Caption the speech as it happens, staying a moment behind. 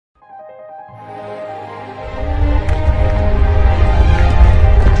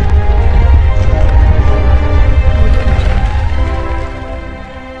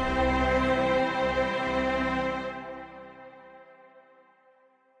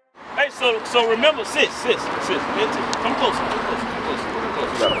right, so remember, sis, pay attention. Come closer.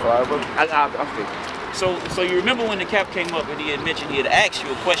 You got a fire, brother? I'm thinking. So you remember when the cap came up and he had mentioned he had asked you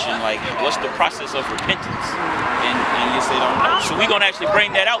a question like, what's the process of repentance? And you said, I don't know. So we're gonna actually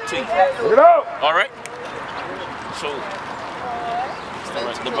bring that out to you. Get out! All right. So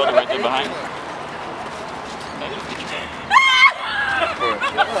the brother right there behind you.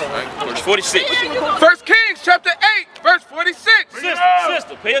 Verse 46. 1 Kings chapter 8, verse 46.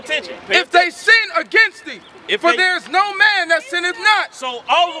 Sister, pay attention. If they sin against thee, for there is no man that sinneth not. So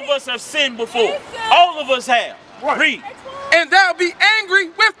all of us have sinned before. All of us have. Read. And thou be angry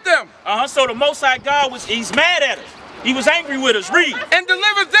with them. So the Most High God he's mad at us. He was angry with us. Read. And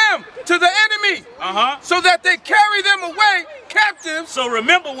deliver them to the enemy. So that they carry them away captives. So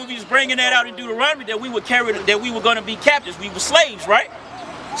remember when we was bringing that out in Deuteronomy that we were going to be captives. We were slaves, right?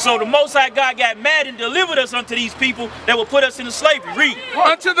 So the Most High God got mad and delivered us unto these people that would put us into slavery. Read.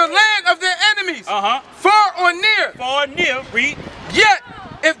 Unto the land of their enemies. Far or near. Far or near. Read. Yet,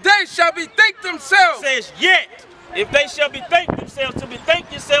 if they shall bethink themselves. It says, yet, if they shall bethink themselves. To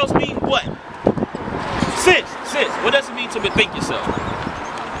bethink yourselves means what? Sis, what does it mean to bethink yourself?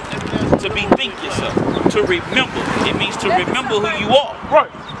 To bethink yourself. To remember. It means to remember who you are.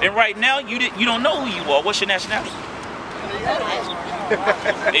 Right. And right now, you don't know who you are. What's your nationality?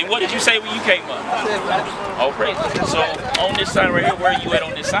 And what did you say when you came up? Oh, praise. So on this side right here, where are you at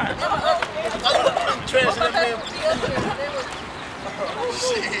on this side?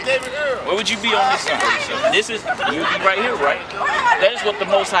 Where would you be on this side? This is you be right here, right? That is what the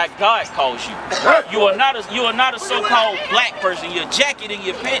Most High God calls you. You are not a so-called black person. Your jacket and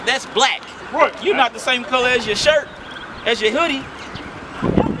your pants, that's black. Right. You're not the same color as your shirt, as your hoodie.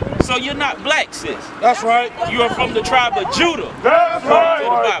 So you're not black, sis. That's right. You are from the tribe of Judah. That's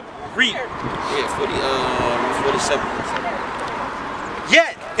right. Read. Yeah, 47.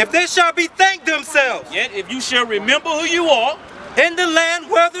 Yet, if they shall bethink themselves. Yet, if you shall remember who you are. In the land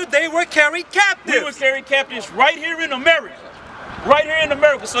whither they were carried captives. We were carried captives right here in America. Right here in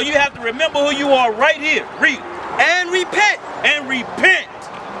America. So you have to remember who you are right here. Read. And repent. And repent.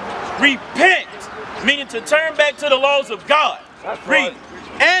 Repent. Meaning to turn back to the laws of God. That's Read. Right.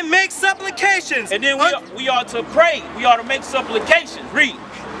 And make supplications. And then we are to pray. We are to make supplications. Read.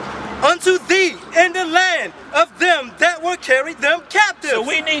 Unto thee in the land of them that were carried them captives. So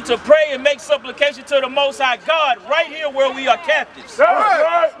we need to pray and make supplication to the Most High God right here where we are captives. That's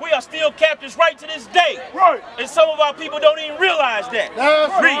right. We are still captives right to this day. Right. And some of our people don't even realize that.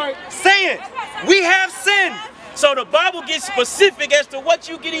 That's Read. right. Saying, we have sinned. So the Bible gets specific as to what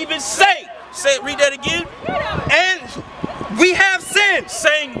you can even say. Read that again. And we have sinned.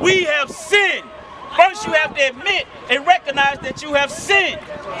 Saying we have sinned. First you have to admit and recognize that you have sinned.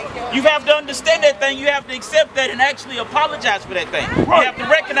 You have to understand that thing. You have to accept that and actually apologize for that thing. You have to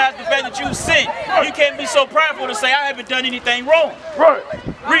recognize the fact that you've sinned. You can't be so prideful to say, I haven't done anything wrong. Right.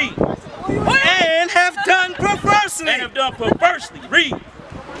 Read. And have done perversely. And have done perversely. Read.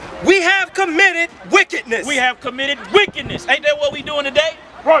 We have committed wickedness. We have committed wickedness. Ain't that what we doing today?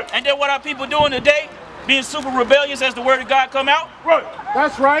 Right. Ain't that what our people doing today? Being super rebellious as the word of God come out? Right.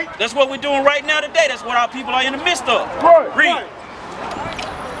 That's right. That's what we're doing right now today. That's what our people are in the midst of. Right. Read. Right.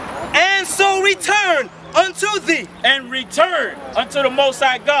 And so return unto thee. And return unto the Most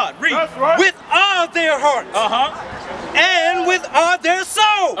High God. Read. That's right. With all their heart. And with all their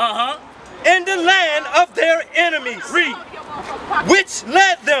soul. In the land of their enemies. Read. Which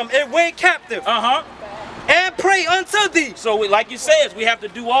led them away captive. And pray unto thee. So like it says, we have to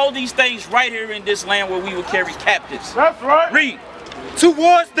do all these things right here in this land where we were carried captives. That's right. Read.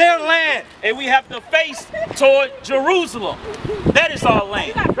 Towards their land. And we have to face toward Jerusalem. That is our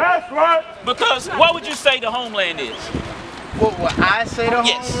land. That's right. Because what would you say the homeland is? What would I say the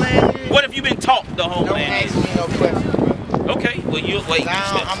homeland is? What have you been taught the homeland is? Don't ask me no questions, bro. Okay, well you wait.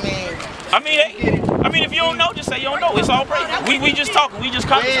 I mean, if you don't know, just say you don't know. It's all praise. We just talking. We just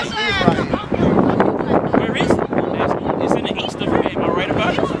conversing. Where is it? It's in the east of here. Am I right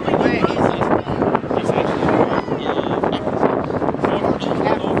about it? Where is it? It's actually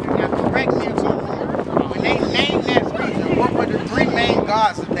Now correct me if I'm wrong. When they named that region, what were the three main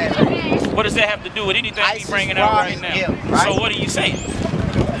gods of that region? What does that have to do with anything we ISIS, bringing out right and now? him, right? So what are you saying?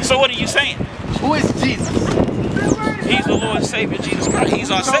 So what are you saying? Who is Jesus? He's the Lord and Savior, Jesus Christ.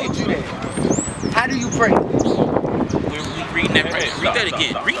 He's our Told Savior. you that. How do you pray? We're reading that prayer. Read that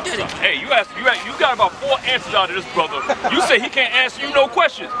again. Read that again. Hey, you got about 4 answers out of this brother. You say he can't answer you no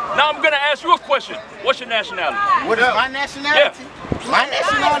questions. Now I'm gonna ask you a question. What's your nationality? What is my nationality? My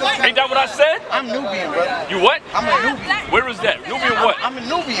nationality? Ain't that what I said? I'm Nubian, brother. You what? I'm a Nubian. Where is that? Nubian what? I'm a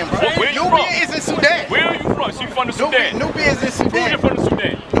Nubian, bro. Where you Nubian from? is in Sudan. Where are you from? So you from the Sudan? Nubian is in Sudan. Who you from the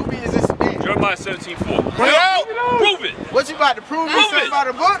Sudan? Nubian is in 17:4. Bring it out. Prove it. What you about to prove me Prove something it. about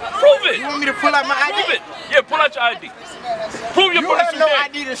a book? Prove it. You want me to pull out my ID? Prove it. Yeah, pull out your ID. Prove your You have person no there.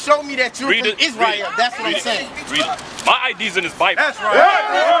 ID to show me that you're Read from it. Israel. Read it. That's what Read I'm it. saying. Read it. My ID's in this Bible. That's right.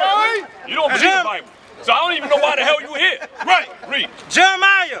 You don't believe the Bible. So I don't even know why the hell you here. Right. Read.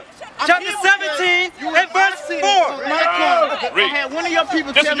 Jeremiah chapter 17 and verse 4. I Read. had one of your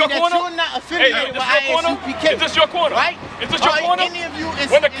people This tell is me your that corner? you're not Hey, affiliated this with your corner? IUIC. Is this your corner? Right? Is this your Are corner? any of you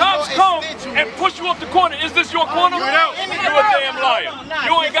When the in cops your come extension and push you off the corner, is this your corner? You're You out. a damn liar.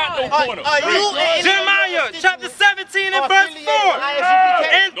 You ain't got no corner. Are you in Jeremiah chapter 17 and verse 4.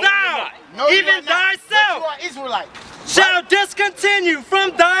 And thou, even thyself, You are Israelite. shall discontinue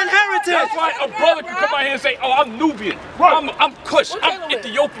from thine heritage. That's why a brother can come out here and say, oh, I'm Nubian, I'm Kush, I'm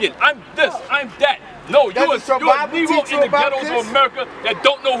Ethiopian, I'm this, I'm that. No, you're a Negro in the ghettos of America that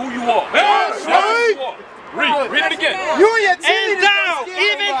don't know who you are. That's right. Read it again. You and your And thou,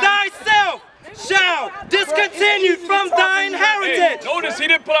 even thyself, shall discontinue from thine Hey, heritage. notice he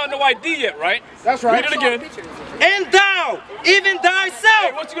didn't put out no ID yet, right? That's right. Read it again. And thou, even Hey,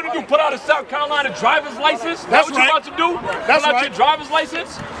 thyself, what you gonna do? Put out a South Carolina driver's license? That's That what you right. about to do? That's Put out right. your driver's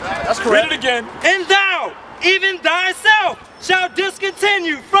license? That's correct. Read it again. and thou, even thyself, shall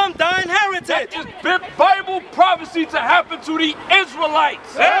discontinue from thine heritage. That is Bible prophecy to happen to the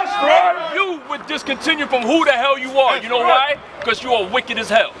Israelites. That's right. You would discontinue from who the hell you are. You know why? Because you are wicked as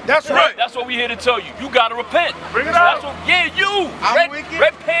hell. That's right. That's what we're here to tell you. You gotta repent. Bring it That's out. what, yeah, you. I'm wicked.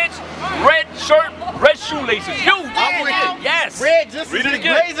 Red pants, red shirt, red shoelaces. You. I'm wicked. Yes. Red just Read as it the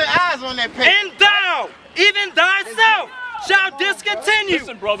again. glazing eyes on that page. And thou, even thyself, shall discontinue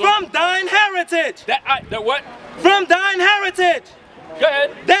Listen, brother. from thine heritage. That what? From thine heritage Go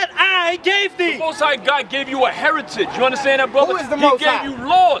ahead. that I gave The thee. Most High God gave you a heritage. You understand that, brother? Who is the He Most gave High? you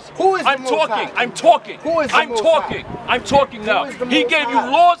laws. Who is the I'm Most talking. High? I'm talking. Who is the I'm Most talking. I'm talking now. is the He Most gave you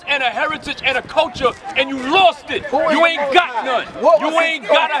High? laws and a heritage and a culture, and you lost it. Who is You the ain't Most got High? none. What You was ain't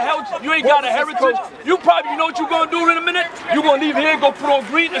his got a culture? heritage. You ain't What got a was his heritage. culture? You probably, you know what you're gonna do in a minute? You're gonna leave here and go put on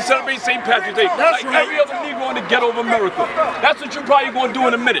green and celebrate St. Patrick's Day, like every other Negro in the ghetto of America. That's what you're probably gonna do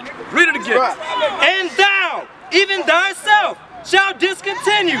in a minute. Read it again. And thou, even thyself, shall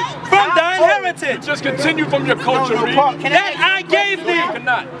discontinue from thine heritage Just continue from your culture. Read. that I gave thee. You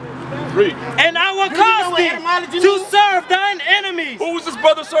cannot. Read. And I will Do you know cause what thee etymology to means? serve thine enemies. Who was this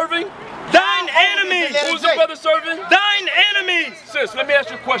brother serving? Thine enemies. Who's the brother serving? Thine enemies. Sis, let me ask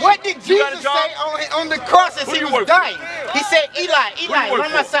you a question. What did You got a Jesus job? say on the cross as Who he you was work for? dying? He said, Eli, you Eli, work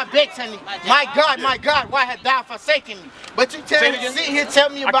lama for? sabachthani, my God, why hast thou forsaken me? But you Say it again. sit here tell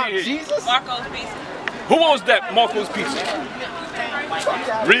me I about can't hear you. Jesus? Who owns that Marco's Pizza?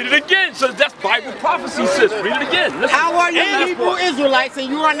 Read it again, sis. That's Bible prophecy, sis. Read it again. Listen. How are you And Hebrew Israelites and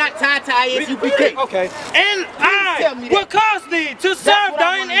you are not tied to ISUPK? Okay. And tell I me will that. cause thee to serve what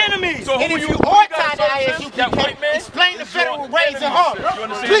I thine wanna know. enemies. So And who if you you who are got tied to serve, that white man? ISUPK, explain the is your federal raising enemy, hard. sis. You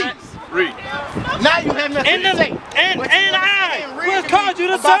understand Please. that? Read. Now you have nothing And, to say. and I will cause you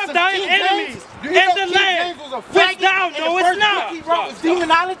to serve thine enemies in the land which thou knowest not. He wrote was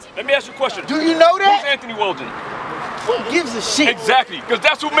demonology. Let me ask you a question. Do you know Who's that? Anthony Weldon? Who gives a shit? Exactly, because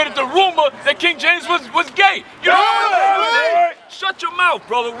that's who made it the rumor that King James was gay. You know what? Shut your mouth,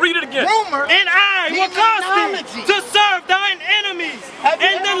 brother. Read it again. Rumor. And I will cause thee to serve thine enemies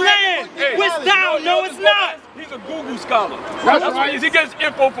in the land which thou knowest not. He's a Google scholar. That's That's why right. he gets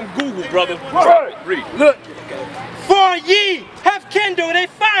info from Google, brother. Right. Read. Look. For ye have kindled a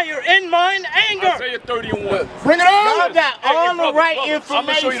fire in mine anger. Isaiah 30:1. Bring it Y'all on. got all the right I'm gonna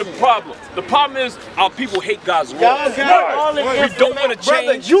show information. you the problem. The problem is our people hate God's Y'all laws. got all the We information. don't want to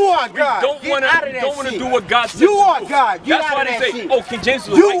Brother, change. you are We God. don't Get want out of to. that Don't want to shit. do what God said. You to are do. God. Get That's out why of they that say, shit. "Oh, King James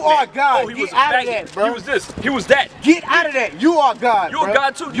was a You white are man. God. Oh, he Get was a out of faggot. that, bro. He was this. He was that." Get out of that. You are God, You're bro. a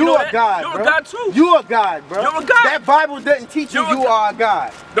God too. You You know are that? God, You're a bro. God too. You are God, bro. You're a God. That Bible doesn't teach you You're a you are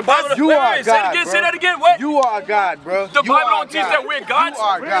God. The Bible. You wait, are wait, God, say it again. bro. Say that again. What? You are God, bro. The You Bible are don't teach God. that we're gods. You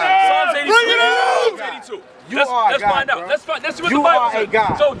are God. Psalms 82. Bring it on. Psalms 82. You let's are let's God, find out. bro. Let's find. Let's see what You the Bible are a says.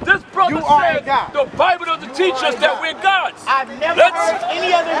 God. So this brother You are a says God. the Bible doesn't teach us that we're gods. I've never Let's- heard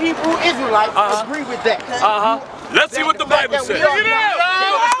any other Hebrew Israelite agree with that. Let's see what the Bible that we says. are Bring it out.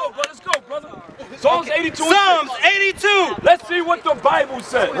 gods. Let's go, brother. Psalms 82. Psalms 82, Let's see what the Bible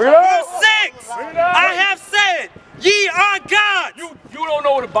says. verse 6. I have said, ye are gods. You don't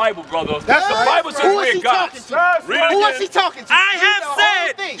know the Bible, brother. That's the right. Bible says Who is we're he gods. talking to? Read it Who again. is he talking to? I Read the have whole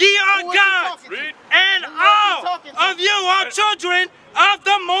said, thing. ye are Who is he gods, talking to? Read. and Who is he all talking to? of you are children of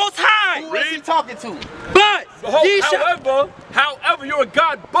the Most High. Who is he talking to? But ye shall, However, whatever, you're a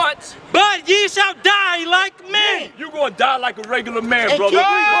God, but ye shall die like men. you're going to die like a regular man, And brother. keep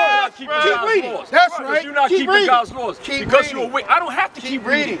You're reading. not keeping God's reading. laws. That's Because right. you're not Keep keeping reading. God's laws. Keep Because you're reading. awake. I don't have to keep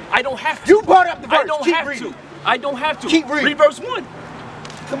reading. reading. I don't have to. You brought up the verse. I don't Keep have reading. to. I don't have to. Keep reading. Read verse 1.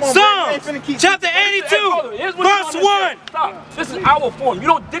 Come on, man. You ain't Psalms finna keep- chapter Hey, 82, brother, here's what you verse understand. 1. Stop. This is our form. You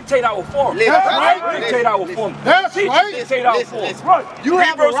don't dictate our form. Listen, That's right. listen, Dictate our form. That's Teach right. dictate our listen, form. listen. Right. You Read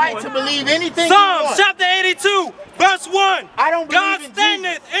have a verse right 1. to believe anything you Psalms want. chapter 82, verse 1. I don't believe God in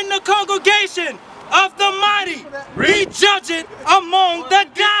standeth in the congregation of the mighty. He Read. judgeth among the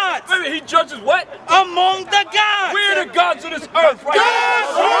gods. Wait a minute, he judges what? Among the gods. We're the gods of this earth, right?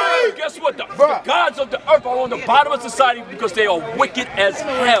 That's right. Guess what? The gods of the earth are on the bottom of society because they are wicked as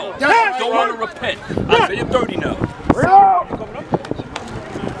hell. That's Don't want to repent. Isaiah 30 now.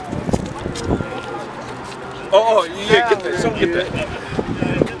 Oh, yeah, get that. Someone get that.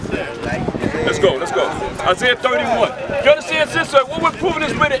 Let's go, let's go. Isaiah 31. You understand, sister? What we're proving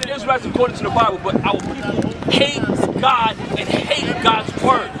is we're the Israelites according to the Bible, but our people hate God and hate God's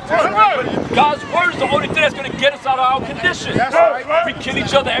word. But God's word is the only thing that's going to get us out of our condition. That's right. We kill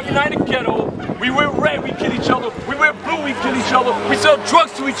each other every night in the ghetto. We wear red, we kill each other. We wear blue, we kill each other. We sell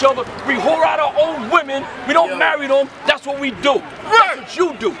drugs to each other. We whore out our own women. We don't marry them. That's what we do. That's what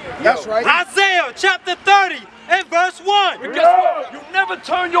you do. That's right. Isaiah chapter 30 and verse 1. But guess what? You never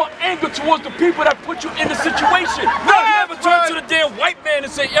turn your anger towards the people that put you in the situation. You never turn to the damn white man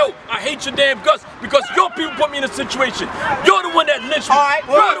and say, yo, I hate your damn guts because your people put me in a situation. You're the one that lynched me. All right,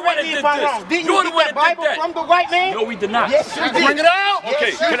 well, You're the one that correct me did if I'm this. wrong. Didn't You're you the get one that that did Bible that. from the white man? No, we did not. Yes, you did. Bring it out.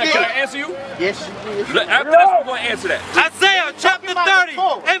 Okay, Yes, you can I did. answer you? Yes, you did. After this, we're going to answer that. Isaiah chapter 30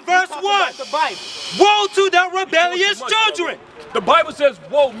 and verse 1. The Bible. Woe to the rebellious Much, children. The Bible says,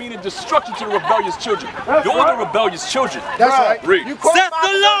 woe, meaning destruction to the rebellious children. You're the rebellious children. That's right. Read. You quote Says Bible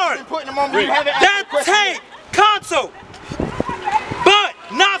the verses Lord. and putting them on me. You Read. haven't That asked the question take counsel,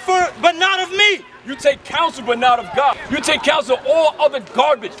 but not of me. You take counsel, but not of God. You take counsel of all other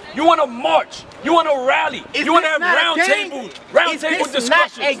garbage. You want to march. You want to rally. Is You want to this have not a round game? tables. Round Is table this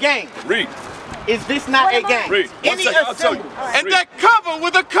discussions. not a game? Read. Is this not a game? Read. One Any second, I'll tell you. assembly. And that cover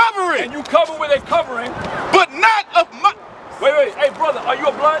with a covering, And you cover with a covering. but not of my. Wait. Hey, brother, are you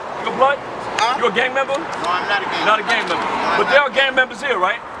a blood? You a blood? You a gang member? No, I'm not a game. Not a gang member. But there are gang members here,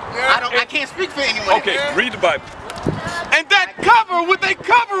 right? I can't speak for anyone. Okay, read the Bible. And that cover with a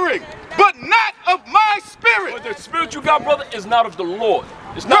covering, but not of my spirit. But the spirit you got, brother, is not of the Lord.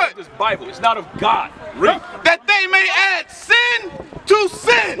 It's not Right. of this Bible. It's not of God. Read. That they may add sin to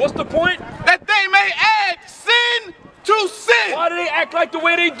sin. What's the point? That they may add sin to sin. Why do they act like the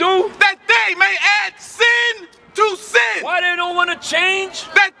way they do? That they may add sin to sin. Why they don't want to change?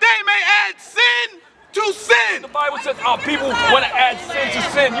 That they may add sin to sin. The Bible says our people want to add sin to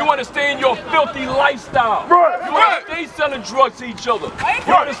sin. You want to stay in your filthy lifestyle. Right. You want to stay selling drugs to each other.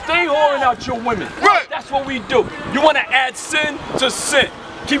 You want to stay whoring out your women. Right. That's what we do. You want to add sin to sin.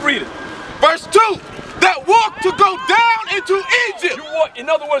 Keep reading. Verse 2. That walk to go down into Egypt. You walk, in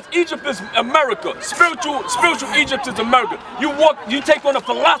other words, Egypt is America. Spiritual Egypt is America. You take on the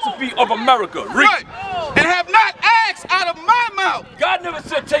philosophy of America. Read. Right. And have not asked out of my mouth. God never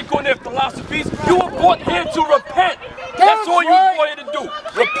said take on their philosophies. You were brought here to repent. That's all you were brought here to do.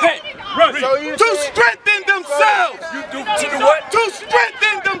 Repent. Read. To strengthen themselves. You do to do what? To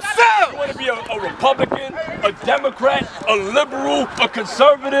strengthen You themselves. want to be a Republican, a Democrat, a liberal, a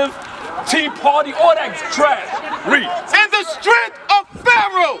conservative, Tea Party, all that trash. Read. And the strength of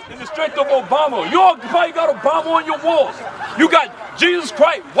Pharaoh. In the strength of Obama. You all probably got Obama on your walls. You got Jesus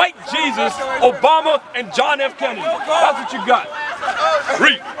Christ, white Jesus, Obama, and John F. Kennedy. That's what you got.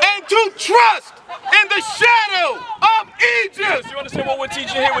 Read. And to trust in the shadow of Egypt. You understand what we're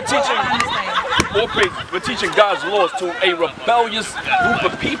teaching here? We're teaching we're teaching God's laws to a rebellious group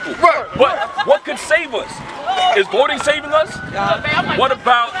of people. Right. But what could save us? Is voting saving us? What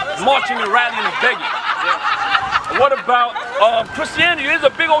about marching and rallying and begging? What about Christianity? There's a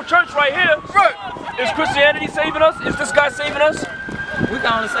big old church right here. Right. Is Christianity saving us? Is this guy saving us? We're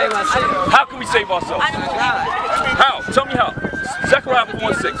going to save ourselves. How can we save ourselves? God. How? Tell me how. Zechariah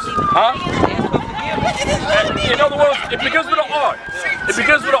 4:6. Huh? In other words, it begins with an R. It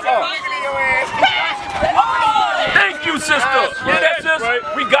begins with an R. Thank you, sister. Yeah, that's just,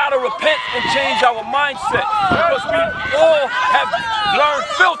 we gotta repent and change our mindset. Because we all have learned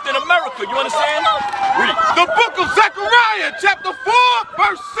filth in America. You understand? Read. The book of Zechariah, chapter 4,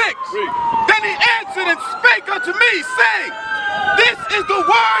 verse 6. Read. Then he answered and spake unto me, saying, This is the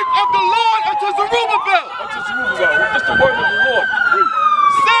word of the Lord unto Zerubbabel, What's this rule about? Just the word of the Lord. Read.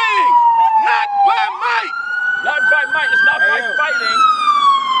 saying, Not by might, Not by might, it's not by fighting,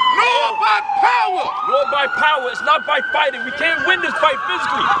 nor by power, nor by by power. It's not by fighting. We can't win this fight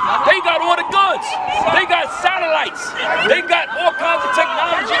physically. They got all the guns. They got satellites. They got all kinds of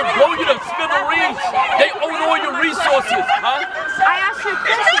technology to blow you to smithereens. They own all your resources, huh? I asked you a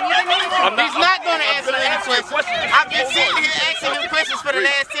question. He's not going to answer any questions. I've been sitting here asking him questions for the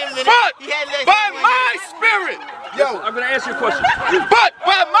last 10 minutes. But by my spirit, I'm going to answer your question. But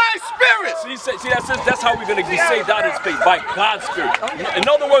by my spirit. See, that's how we're going to be saved out of this faith, by God's spirit. In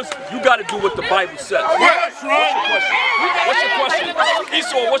other words, you got to do what the Bible says. That's right. What's your question?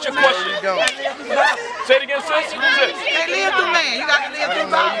 Esau, what's your question? Say it again, sis. They live through man. You got to live through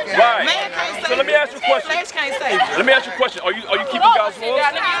God. Right. Man can't say So let me ask you a question. Flesh can't say Let me ask you a question. Are you keeping God's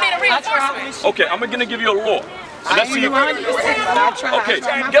laws? Okay, I'm going to give you a law. So let's see. Okay,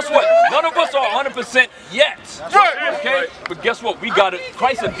 guess what? None of us are 100% yet. Okay, but guess what? We got to.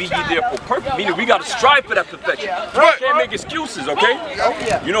 Christ said, "Be ye therefore perfect," meaning we got to strive for that perfection. We can't make excuses. Okay?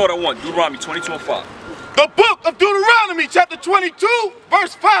 You know what I want? Deuteronomy 22:5. The book of Deuteronomy, chapter 22,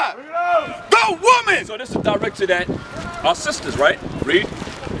 verse 5. The woman. So this is directed at our sisters, right? Read.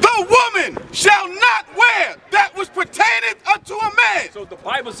 The woman shall not wear that which pertaineth unto a man. So the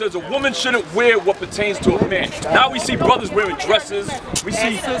Bible says a woman shouldn't wear what pertains to a man. Now we see brothers wearing dresses. We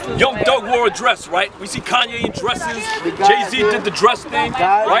see Young Doug wore a dress, right? We see Kanye in dresses. Jay-Z did the dress thing,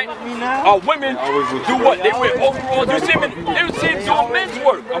 right? Our women do what? They wear overalls. You see them doing men's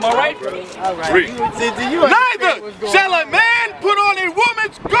work. Am I right? Read. Neither shall a man put on a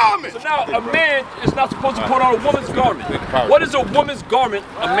woman's garment. So now a man is not supposed to put on a woman's garment. What is a woman's garment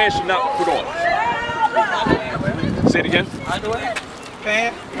a man should not put on? Say it again.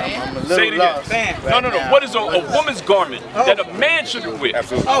 Pants. Say it again. No. What is a woman's garment that a man shouldn't wear? A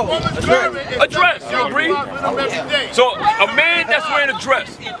dress. You agree? So a man that's wearing a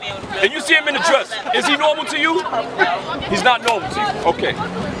dress, and you see him in a dress, is he normal to you? He's not normal to you. Okay.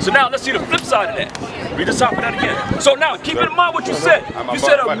 So now let's see the flip side of that. Read the top of that again. So now keep in mind what you said. You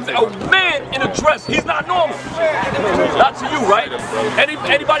said a man in a dress, he's not normal. Not to you, right?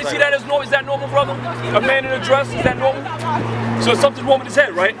 Anybody see that as normal? Is that normal, brother? A man in a dress, is that normal? So something's wrong with his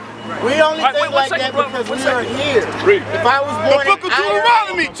head, right? We only think like that because we are here. Read. If I was born the book of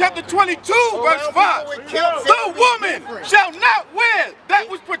Deuteronomy, chapter 22, verse 5. The woman shall not wear that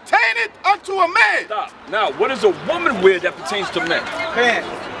which pertaineth unto a man. Stop. Now, what does a woman wear that pertains to men? Pants.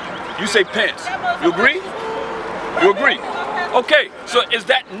 You say pants. You agree? You agree? Okay, so is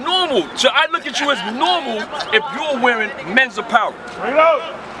that normal? Should I look at you as normal if you're wearing men's apparel?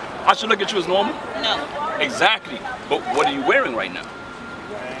 I should look at you as normal? No. Exactly. But what are you wearing right now?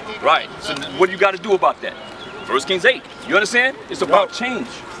 Right. So what do you got to do about that? 1 Kings 8. You understand? It's about change.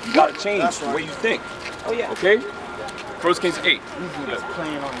 You got to change the way you think. Oh yeah. Okay? 1 Kings 8.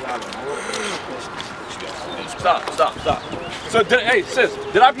 Stop. So, hey, sis,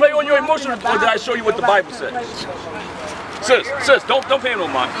 did I play on your emotion or did I show you what the Bible says? Sis, don't pay no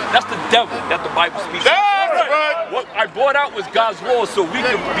mind. That's the devil that the Bible speaks. What I brought out was God's law so we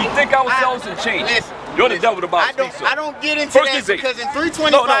can rethink ourselves and change. You're the devil the Bible speaks. I don't get into that because in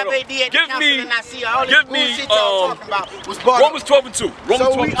 325 AD at the council and I see all this bullshit y'all talking about was brought Romans 12 and 2.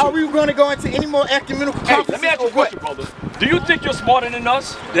 Romans 12 and 2. Are we going to go into any more ecumenical conferences? Let me ask you a question, brother. Do you think you're smarter than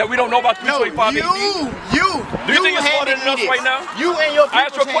us? That we don't know about 325 AD? Do you think you're smarter than us right now? You and your people. I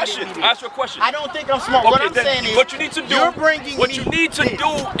ask you a question. I don't think I'm smart. What I'm saying is, what you need to do,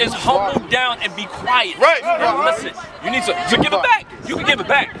 is humble down and be quiet. Right. And listen. You need to give it back. You can give it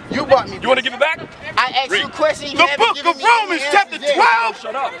back. You bought me. You want to give it back? I asked you a question. The book of Romans, chapter 12,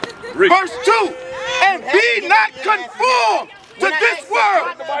 Shut up. verse 2. And be not conformed to this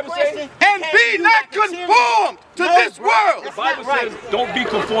world. And be not conformed to this world. The Bible says, don't be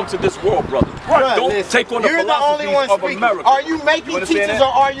conformed to this world, brother. Don't take on the You're the only one philosophies of speaking. America. Are you making teachers or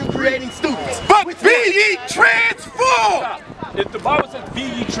are you creating students? But be ye transformed. If the Bible says, be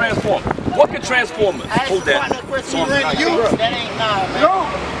ye transformed, what can transform us? Hold that. That ain't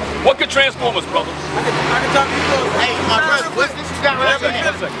man. What can transform us, brother? Hey, my brother, what's this you got right One there?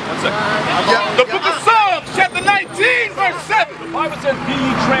 second. The book of Psalms, chapter 19, verse 7. The Bible says, be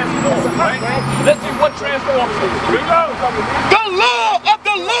ye transformed, right? Let's see what transforms us. The law of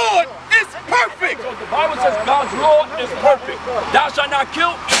the Lord is perfect. So the Bible says God's law is perfect. Thou shalt not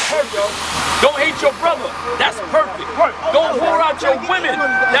kill is perfect. Don't hate your brother. That's perfect. Don't whore out your women.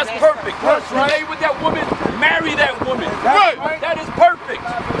 That's perfect. Stay with that woman. Marry that woman. That is perfect.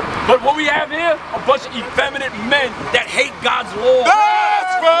 But what we have here, a bunch of effeminate men that hate God's laws.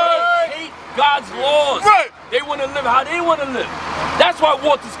 That's right. Hate God's laws. They want to live how they want to live. That's why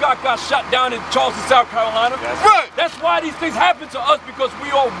Walter Scott got shot down in Charleston, South Carolina. That's why these things happen to us, because we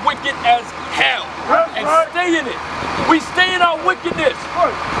are wicked as hell and stay in it. We stay in our wickedness.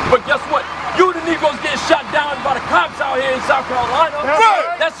 But guess what? You, the Negroes, getting shot down by the cops out here in South Carolina.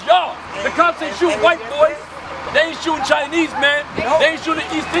 That's y'all. The cops ain't shooting white boys. They ain't shooting Chinese, man. They ain't shooting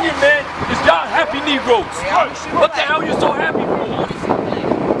East Indian, man. It's y'all happy Negroes. What the hell you so happy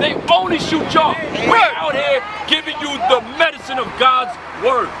for? They only shoot y'all. We're out here giving you the medicine of God's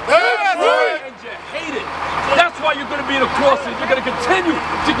word. And you hate it. That's why you're going to be in the crosses. You're going to continue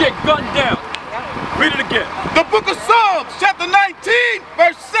to get gunned down. Read it again. The book of Psalms, chapter 19,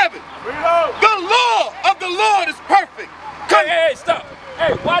 verse 7. The law of the Lord is perfect. Hey, stop.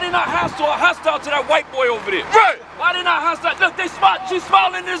 Hey, why they not hostile to that white boy over there? Right. Why they not hostile? Look, she's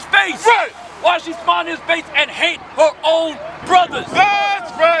smiling in his face. Right. Why is she smiling in his face and hate her own brothers? That's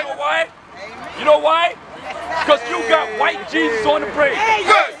right. You know why? You know why? Because you got white Jesus on the parade.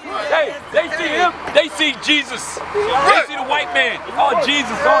 Right. Hey, they see him, they see Jesus. They see the white man. Oh,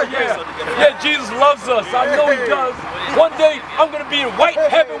 Jesus, oh yeah. Yeah, Jesus loves us. I know he does. One day, I'm going to be in white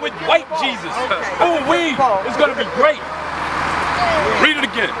heaven with white Jesus. Ooh, it's going to be great. Read it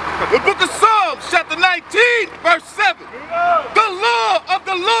again. The book of Psalms, chapter 19, verse 7. The law of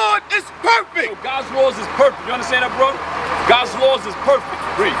the Lord is perfect. So God's laws is perfect. You understand that, bro? God's laws is perfect.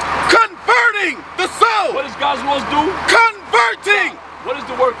 Read. Converting the soul. What does God's laws do? Converting. What does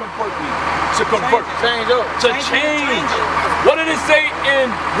the word convert mean? To convert. To change. What did it say in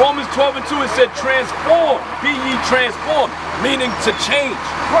Romans 12 and 2? It said transform. Be ye transformed. Meaning to change.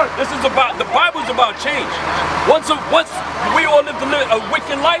 This is about, the Bible is about change. Once we all lived a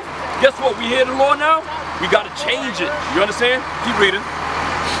wicked life, guess what? We hear the law now. We got to change it. You understand? Keep reading.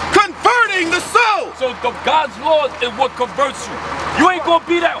 Converting the soul. So God's laws is what converts you. You ain't gonna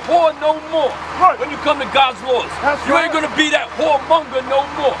be that whore no more when you come to God's laws. You ain't gonna be that whoremonger no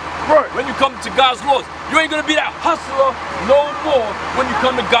more when you come to God's laws. You ain't gonna be that hustler no more when you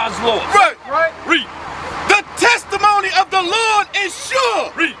come to God's laws. Read. The testimony of the Lord is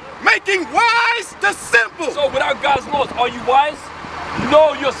sure. Read. Making wise the simple. So without God's laws, are you wise?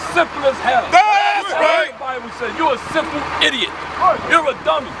 No, you're simple as hell. That's right. The Bible says you're a simple idiot. You're a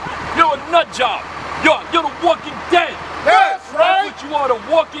dummy. You're a nut job. You're the walking dead. That's right. That's what you are, the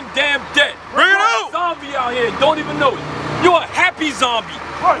walking damn dead. Bring it You're out. a zombie out here, don't even know it. You're a happy zombie.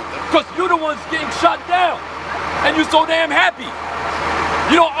 Because you're the ones getting shot down. And you're so damn happy.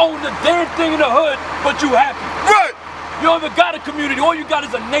 You don't own the damn thing in the hood, but you happy. Right. You don't even got a community. All you got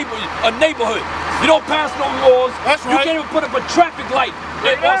is a neighborhood. You don't pass no laws. That's You right. can't even put up a traffic light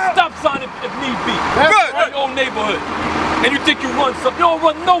or stop sign if need be. Right. In your own neighborhood. And you think you run something. You don't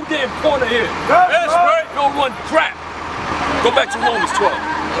run no damn corner here. That's right. You don't run crap. Go back to Romans 12.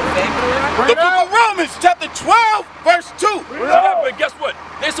 The book of Romans, chapter 12, verse 2. But guess what?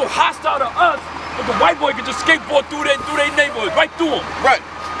 They're so hostile to us, but the white boy can just skateboard through their neighborhood, right through them. Right.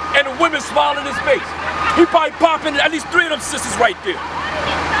 And the women smile in his face. He probably popping at least 3 of them sisters right there.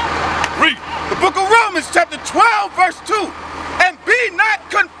 Read. The book of Romans, chapter 12, verse 2. And be not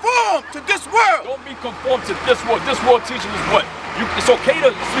conformed to this world. Don't be conformed to this world. This world teaching is what? It's okay to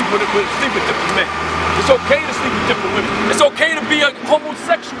sleep with different men. It's okay to sleep with different women. It's okay to be a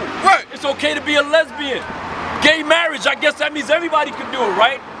homosexual. Right. It's okay to be a lesbian. Gay marriage, I guess that means everybody can do it,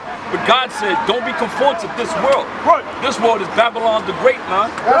 right? But God said, don't be conformed to this world. Right. This world is Babylon the Great, man.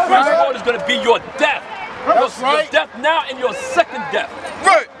 That's This right. world is going to be your death. That's your right. death now and your second death.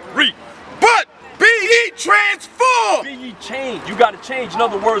 Right. Read. But be ye transformed Be ye changed. You got to change. In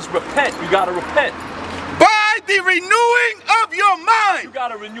other words, repent. You got to repent. by the renewing of your You mind. got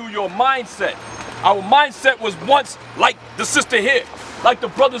to renew your mindset. Our mindset was once like the sister here, like the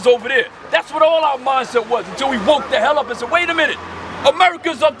brothers over there. That's what all our mindset was until we woke the hell up and said, wait a minute,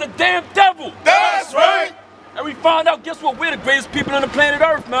 America's of the damn devil. That's right. And we found out, guess what? We're the greatest people on the planet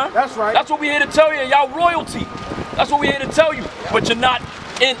Earth, man. That's right. That's what we're here to tell you, y'all royalty. That's what we're here to tell you. But you're not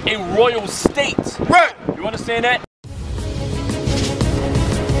in a royal state. Right. You understand that?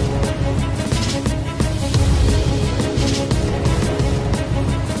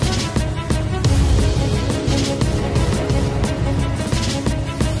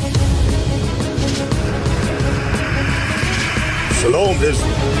 Shalom,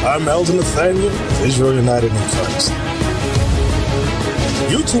 Israel. I'm Elder Nathaniel of Israel United in Christ.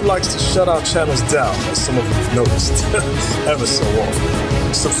 YouTube likes to shut our channels down, as some of you have noticed, ever so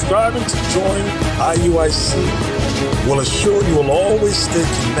often. Subscribing to join IUIC will assure you will always stay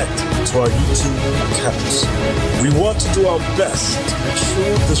connected to our YouTube accounts. We want to do our best to make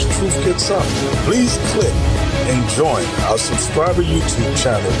sure this truth gets out. Please click and join our subscriber YouTube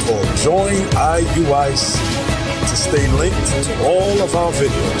channel called Join IUIC to stay linked to all of our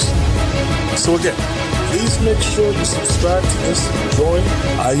videos. So again, please make sure you subscribe to this and join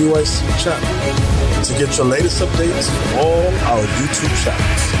IUIC channel to get your latest updates from all our YouTube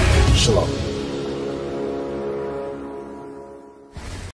channels. Shalom.